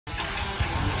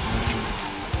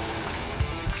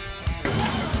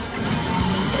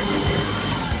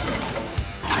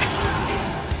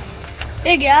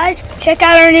Hey guys, check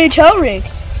out our new tow rig.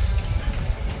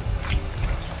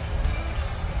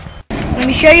 Let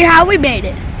me show you how we made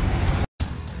it.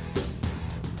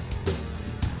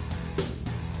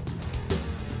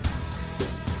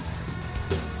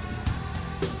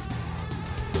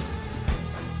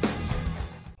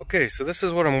 Okay, so this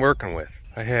is what I'm working with.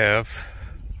 I have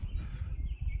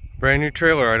a brand new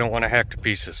trailer I don't want to hack to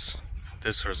pieces. If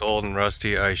this was old and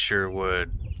rusty, I sure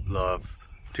would love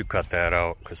to cut that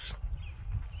out because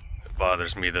it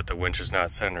bothers me that the winch is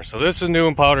not center. So this is new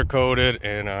and powder coated,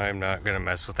 and I'm not gonna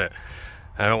mess with it.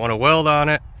 I don't want to weld on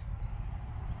it.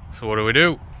 So what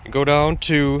do? You go down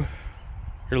to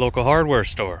your local hardware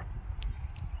store.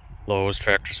 Lowe's,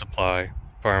 Tractor Supply,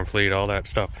 Farm Fleet, all that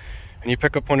stuff. And you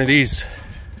pick up one of these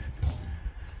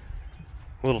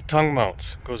little tongue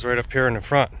mounts. Goes right up here in the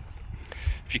front.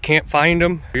 If you can't find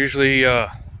them, usually go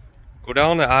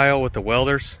down the aisle with the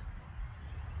welders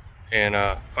and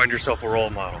find yourself a role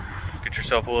model. Get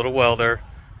yourself a little welder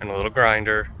and a little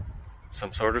grinder,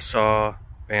 some sort of saw,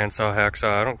 bandsaw,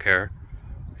 hacksaw, I don't care,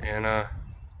 and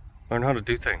learn how to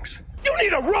do things. You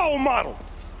need a role model!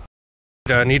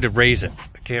 I need to raise it.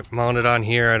 I can't mount it on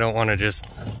here. I don't want to just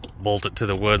bolt it to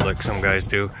the wood like some guys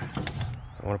do.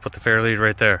 I want to put the fair lead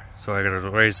right there, so I gotta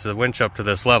raise the winch up to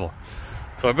this level.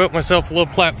 So I built myself a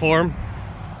little platform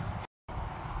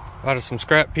out of some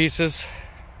scrap pieces,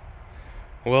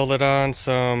 welded on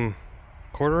some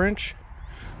 1/4 inch.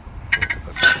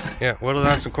 Yeah, welded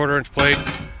on some 1/4 inch plate.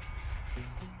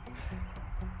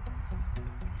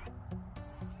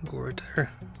 Go right there.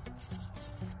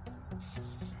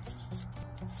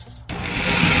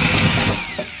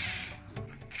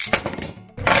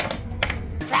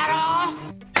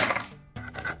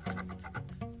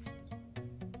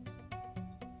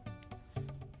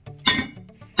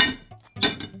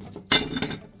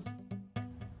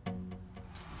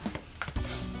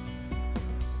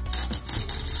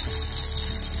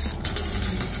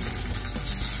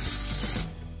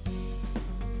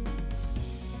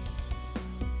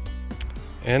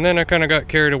 And then I kind of got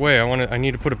carried away. I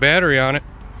need to put a battery on it.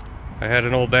 I had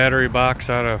an old battery box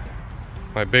out of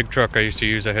my big truck I used to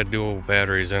use. I had dual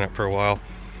batteries in it for a while.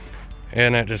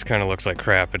 And that just kind of looks like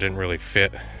crap. It didn't really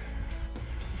fit.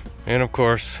 And of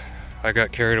course, I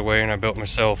got carried away and I built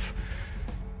myself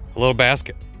a little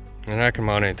basket. And I can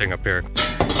mount anything up here.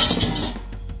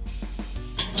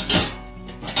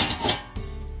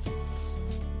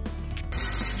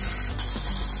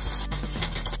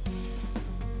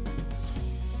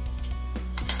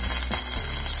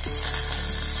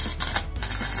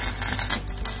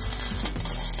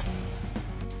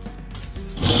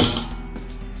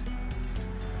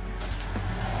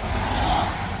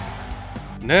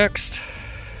 Next,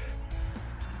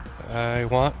 I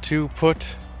want to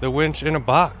put the winch in a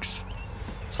box.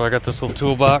 So I got this little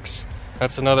toolbox.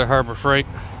 That's another Harbor Freight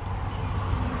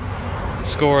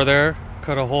score there.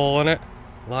 Cut a hole in it,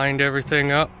 lined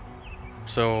everything up.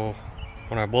 So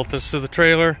when I bolt this to the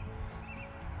trailer,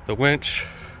 the winch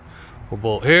will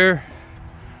bolt here.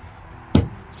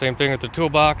 Same thing with the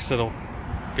toolbox, it'll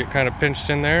get kind of pinched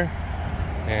in there.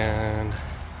 And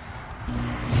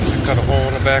cut a hole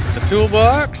in the back of the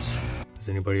toolbox. Does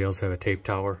anybody else have a tape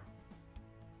tower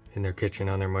in their kitchen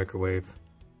on their microwave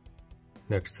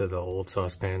next to the old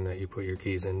saucepan that you put your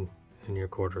keys in and your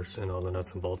quarters and all the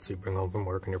nuts and bolts you bring home from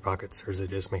work in your pockets, or is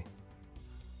it just me?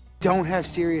 Don't have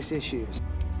serious issues.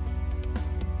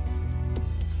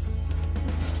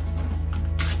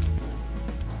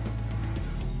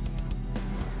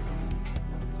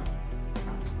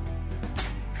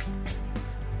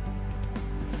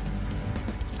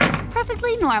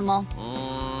 Perfectly normal.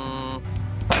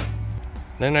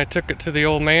 Then I took it to the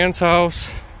old man's house.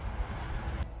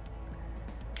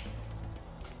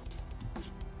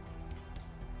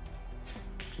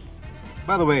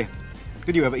 By the way,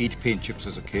 did you ever eat paint chips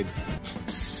as a kid?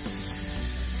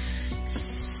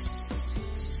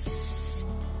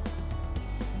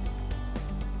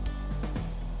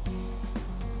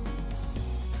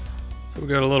 So we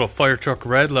got a little fire truck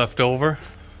red left over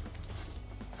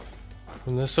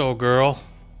from this old girl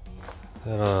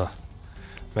that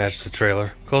matched the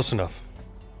trailer. Close enough.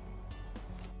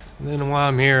 And then while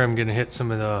I'm here, I'm gonna hit some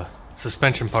of the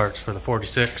suspension parts for the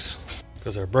 46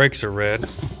 because our brakes are red.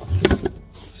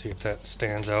 See if that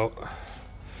stands out.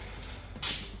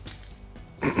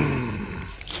 And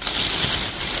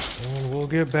we'll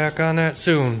get back on that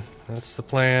soon. That's the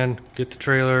plan. Get the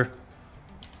trailer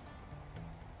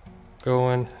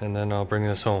going, and then I'll bring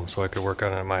this home so I can work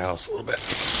on it at my house a little bit.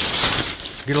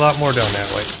 Get a lot more done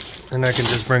that way. And I can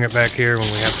just bring it back here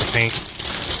when we have to paint.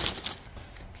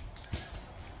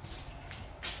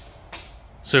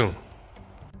 Soon.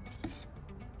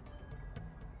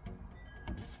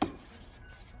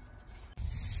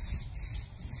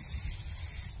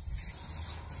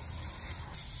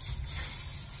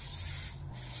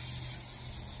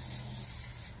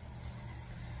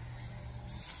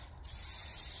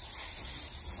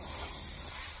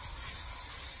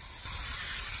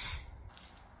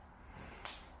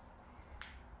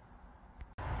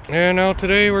 And now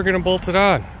today we're gonna bolt it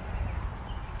on.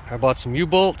 I bought some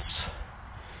U-bolts.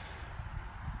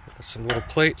 Got some little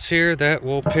plates here that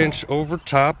will pinch over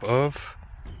top of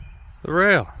the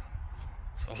rail.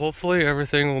 So hopefully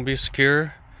everything will be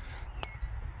secure.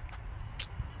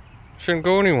 Shouldn't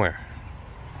go anywhere.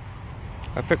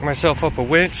 I picked myself up a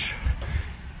winch.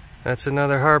 That's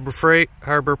another Harbor Freight.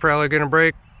 Harbor probably gonna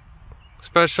break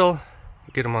special.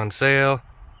 Get them on sale.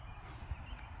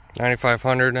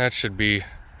 9,500. That should be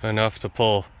enough to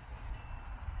pull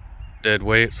dead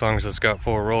weight as long as it's got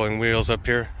 4 rolling wheels up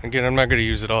here. Again, I'm not gonna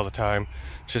use it all the time,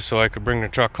 just so I could bring the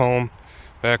truck home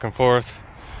back and forth,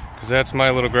 because that's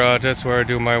my little garage. That's where I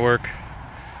do my work.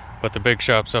 But the big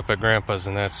shop's up at Grandpa's,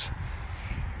 and that's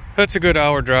a good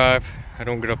hour drive. I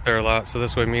don't get up there a lot, so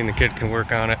this way me and the kid can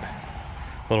work on it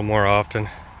a little more often.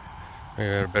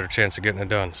 Maybe I have a better chance of getting it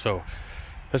done. So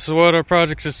this is what our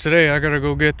project is today. I gotta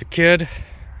go get the kid.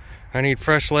 I need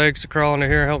fresh legs to crawl into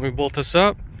here, help me bolt this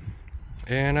up,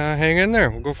 and hang in there.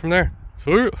 We'll go from there.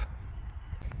 See ya.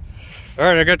 All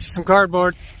right, I got you some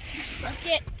cardboard. Look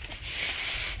it.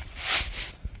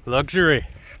 Luxury.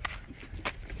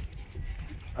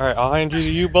 All right, I'll hand you the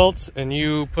U-bolts, and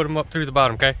you put them up through the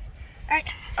bottom, okay? All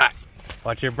right.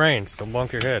 Watch your brains, don't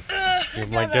bunk your head. You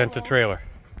might dent the trailer.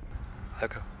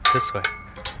 Look this way.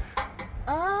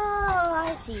 Oh,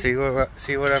 I see. See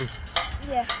what I'm...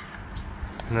 Yeah.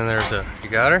 And then there's you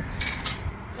got her?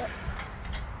 Yep.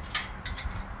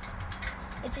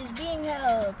 It is being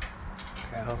held.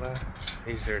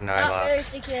 These are Not very nylons.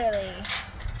 securely.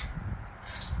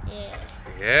 Yeah.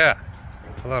 Yeah.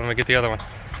 Hold on, let me get the other one.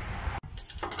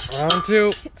 1,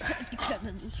 2.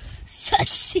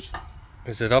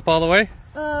 Is it up all the way?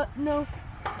 No.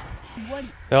 What?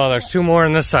 No, there's 2 more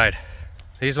on this side.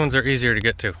 These ones are easier to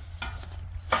get to.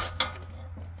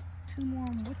 2 more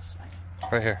on which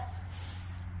side? Right here.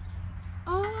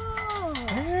 Oh.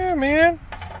 Yeah, man.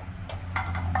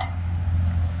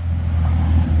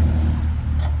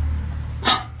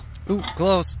 Ooh,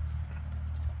 close.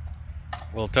 A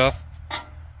little tough.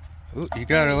 Ooh, you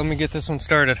got it. Let me get this one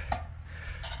started.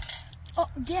 Oh,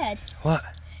 Dad. What?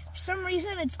 For some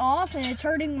reason it's off and it's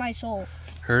hurting my soul.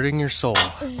 Hurting your soul.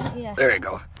 Yeah. There you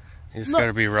go. You just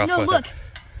gotta be rough with look. it.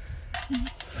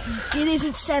 It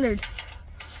isn't centered.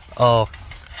 Oh.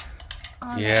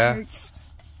 Oh, Yeah. That hurts.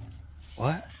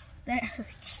 What? That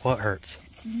hurts. What hurts?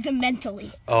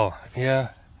 Mentally. Oh, yeah.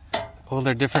 Well,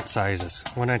 they're different sizes.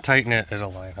 When I tighten it,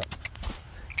 it'll line up.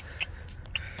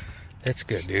 It's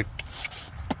good, dude.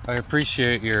 I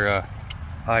appreciate your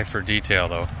eye for detail,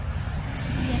 though.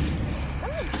 Yeah.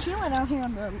 I'm just chilling out here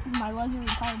on my luxury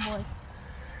power boy.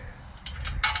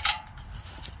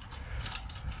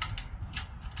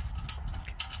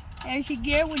 There's your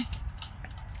gear with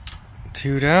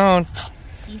 2 down.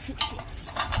 see if it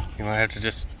fits. You might have to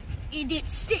just... It did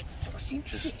stick. See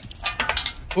if it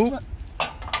fits. Oop. Look.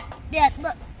 Dad,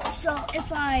 look. So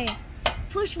if I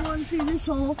push one through this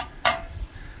hole, there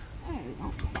we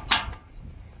go.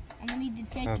 I'm gonna need to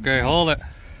take Okay, hold it.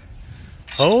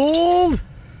 Hold!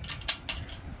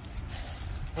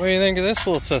 What do you think of this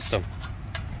little system?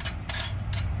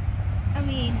 I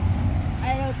mean,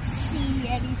 I don't see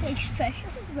anything special,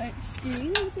 but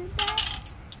screws in that,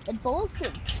 and bolts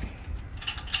and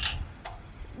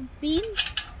beams.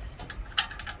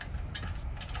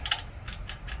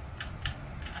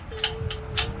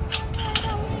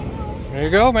 There you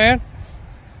go, man.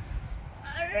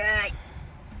 Alright.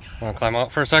 Want to climb out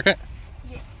for a second?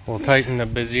 Yeah. We'll tighten the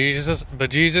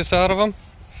bejesus out of them.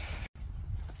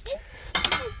 You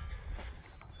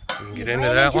can get into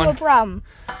that one. No problem.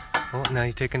 Oh, now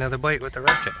you take another bite with the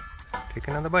ratchet. Take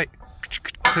another bite.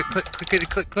 Click, click, click,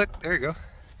 click, click. There you go.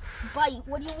 Bite?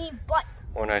 What do you mean bite?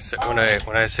 When I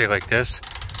say like this,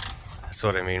 that's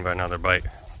what I mean by another bite.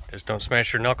 Just don't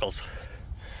smash your knuckles.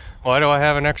 Why do I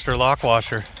have an extra lock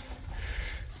washer?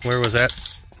 Where was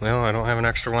that? Well, I don't have an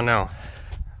extra one now.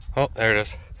 Oh, there it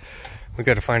is. We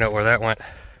got to find out where that went.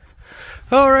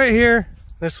 Oh, right here.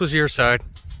 This was your side.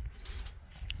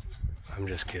 I'm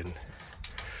just kidding.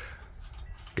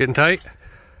 Getting tight?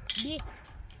 Yeah.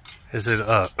 Is it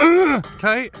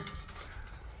tight?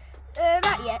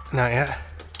 Not yet. Not yet.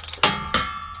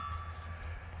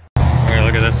 Here,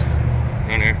 look at this.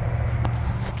 In here.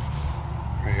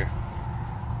 Right here.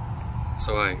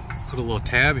 So I put a little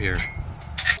tab here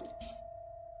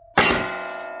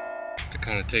to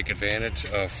kind of take advantage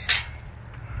of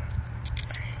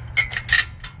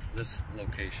this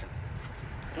location.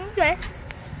 Okay.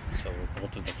 So we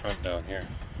bolted the front down here.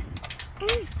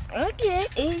 Okay. Okay.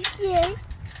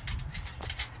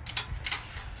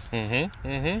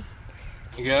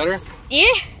 You got her? Yeah.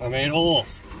 I made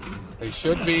holes. They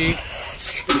should be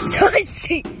So I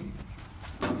see.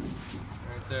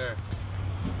 Right there.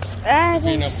 I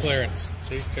See enough clearance.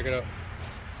 See, check it out.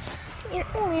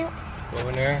 Go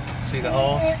in there. See the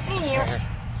holes? Right here.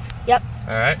 Yep.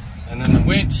 All right, and then the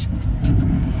winch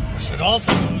should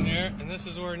also go in there, and this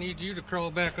is where I need you to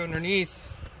crawl back underneath.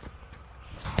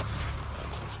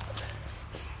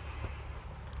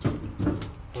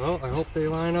 Well, I hope they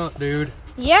line up, dude.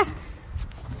 Yeah.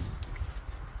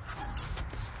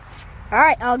 All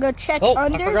right, I'll go check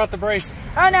under. I forgot the brace.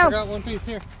 Oh no. I forgot one piece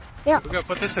here. Yeah. We gotta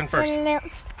put this in first.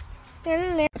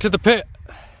 The To the pit.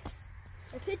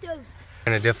 pit of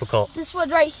Kind of difficult. this one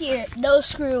right here, no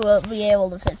screw will be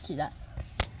able to fit through that.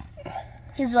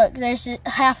 Because look, there's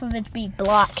half of it being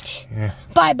blocked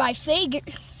by my finger.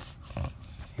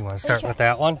 You want to start with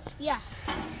that one? Yeah.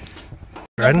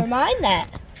 Ready? Never mind that.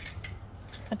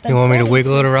 You want me to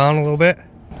wiggle it around a little bit?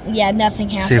 Yeah, nothing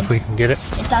happened. See if we can get it.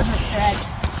 It doesn't thread.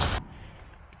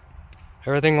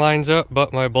 Everything lines up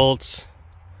but my bolts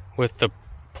with the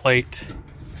plate,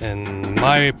 and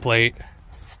my plate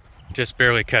just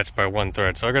barely catch by one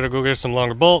thread. So I gotta go get some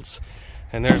longer bolts,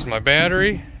 and there's my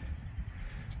battery.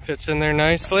 Fits in there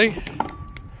nicely.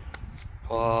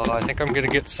 I think I'm gonna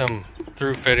get some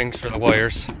through fittings for the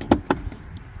wires.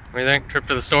 What do you think? Trip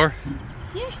to the store?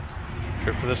 Yeah.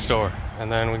 Trip to the store.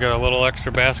 And then we got a little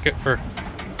extra basket for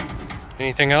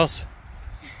anything else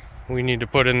we need to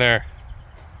put in there.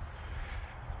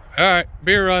 All right,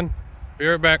 beer run. Be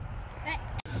right back.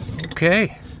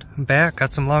 Okay, I'm back.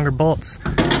 Got some longer bolts.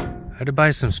 I had to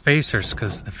buy some spacers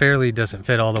because the fairlead doesn't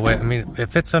fit all the way. I mean, it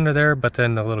fits under there, but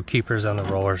then the little keepers on the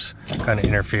rollers kind of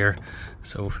interfere.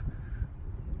 So,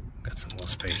 got some little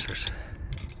spacers.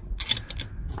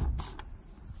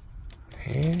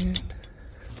 And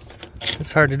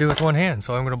it's hard to do with one hand,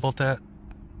 so I'm going to bolt that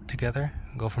together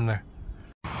and go from there.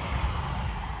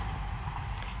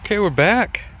 Okay, we're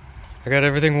back. I got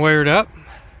everything wired up.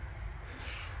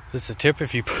 Just a tip,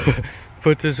 if you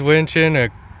put this winch in a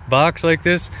box like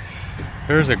this,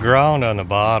 there's a ground on the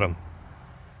bottom.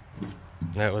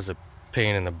 That was a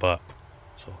pain in the butt.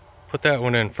 So put that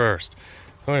one in first.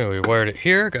 So anyway, we wired it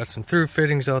here, got some through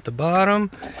fittings out the bottom,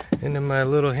 into my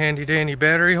little handy dandy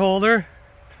battery holder.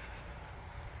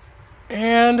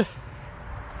 And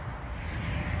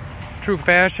true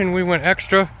fashion, we went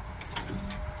extra.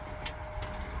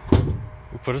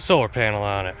 We put a solar panel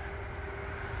on it.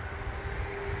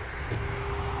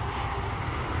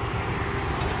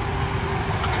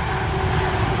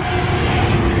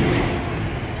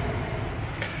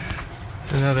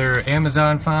 It's another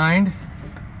Amazon find.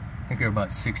 I think they're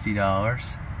about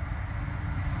 $60.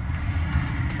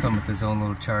 Come with his own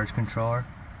little charge controller.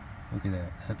 Look at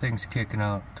that. That thing's kicking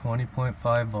out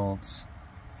 20.5 volts.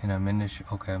 And I'm in the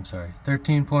okay, I'm sorry.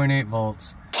 13.8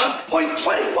 volts.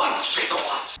 1.21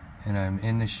 gigawatts. And I'm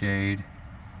in the shade.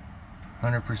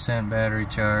 100% battery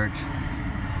charge.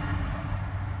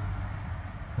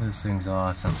 This thing's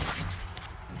awesome.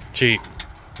 Cheap.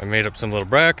 I made up some little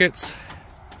brackets.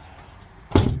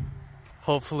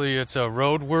 Hopefully it's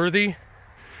roadworthy.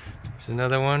 There's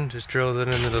another one. Just drilled it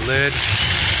into the lid.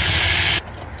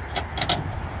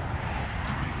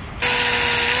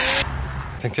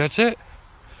 I think that's it.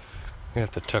 We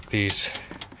have to tuck these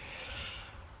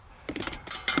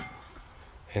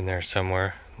in there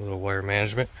somewhere. A little wire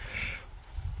management.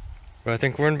 But I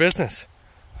think we're in business.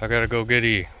 I gotta go get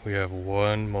E. We have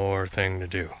one more thing to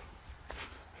do.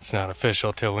 It's not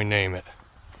official till we name it.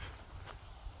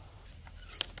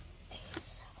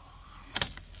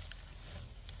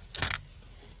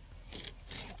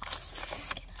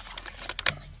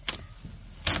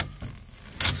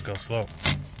 Let's go slow.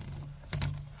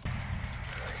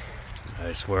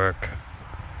 Nice work.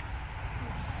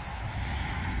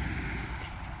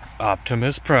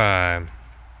 Optimus Prime.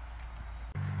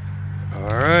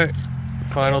 Alright,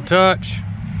 final touch.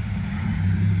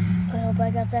 I hope I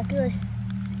got that good.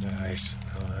 Nice.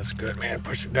 Oh, that's good, man.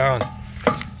 Push it down.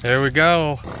 There we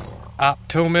go.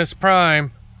 Optimus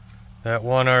Prime. That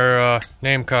won our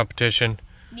name competition.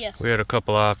 Yes. We had a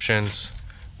couple options.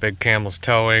 Big Camel's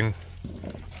Towing.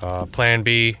 Plan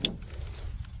B.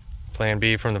 Plan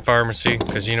B from the pharmacy.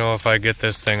 Because you know if I get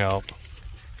this thing out,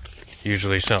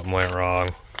 usually something went wrong.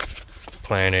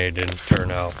 Plan A didn't turn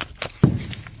out.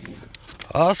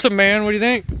 Awesome, man. What do you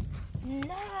think?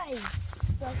 Nice.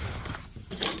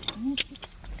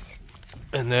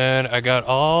 And then I got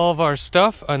all of our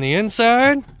stuff on the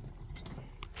inside.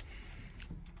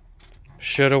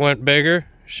 Should have went bigger.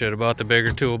 Should have bought the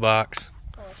bigger toolbox.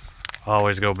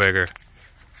 Always go bigger.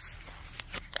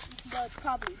 That's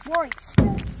probably more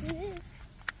expensive.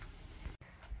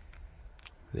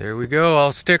 There we go.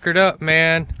 All stickered up,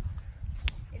 man.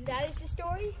 And that is the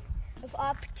story? of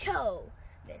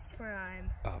Optimus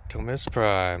Prime. Optimus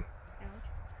Prime.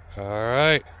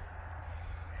 Alright.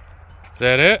 Is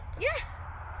that it? Yeah.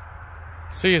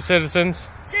 See you, citizens.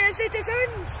 See you,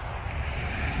 citizens.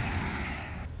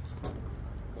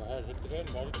 Go ahead, hit the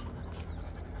end, buddy.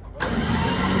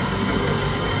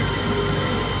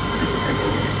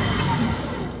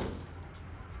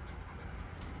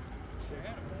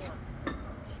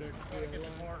 Get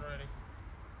the horn ready.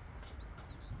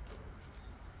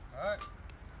 Alright.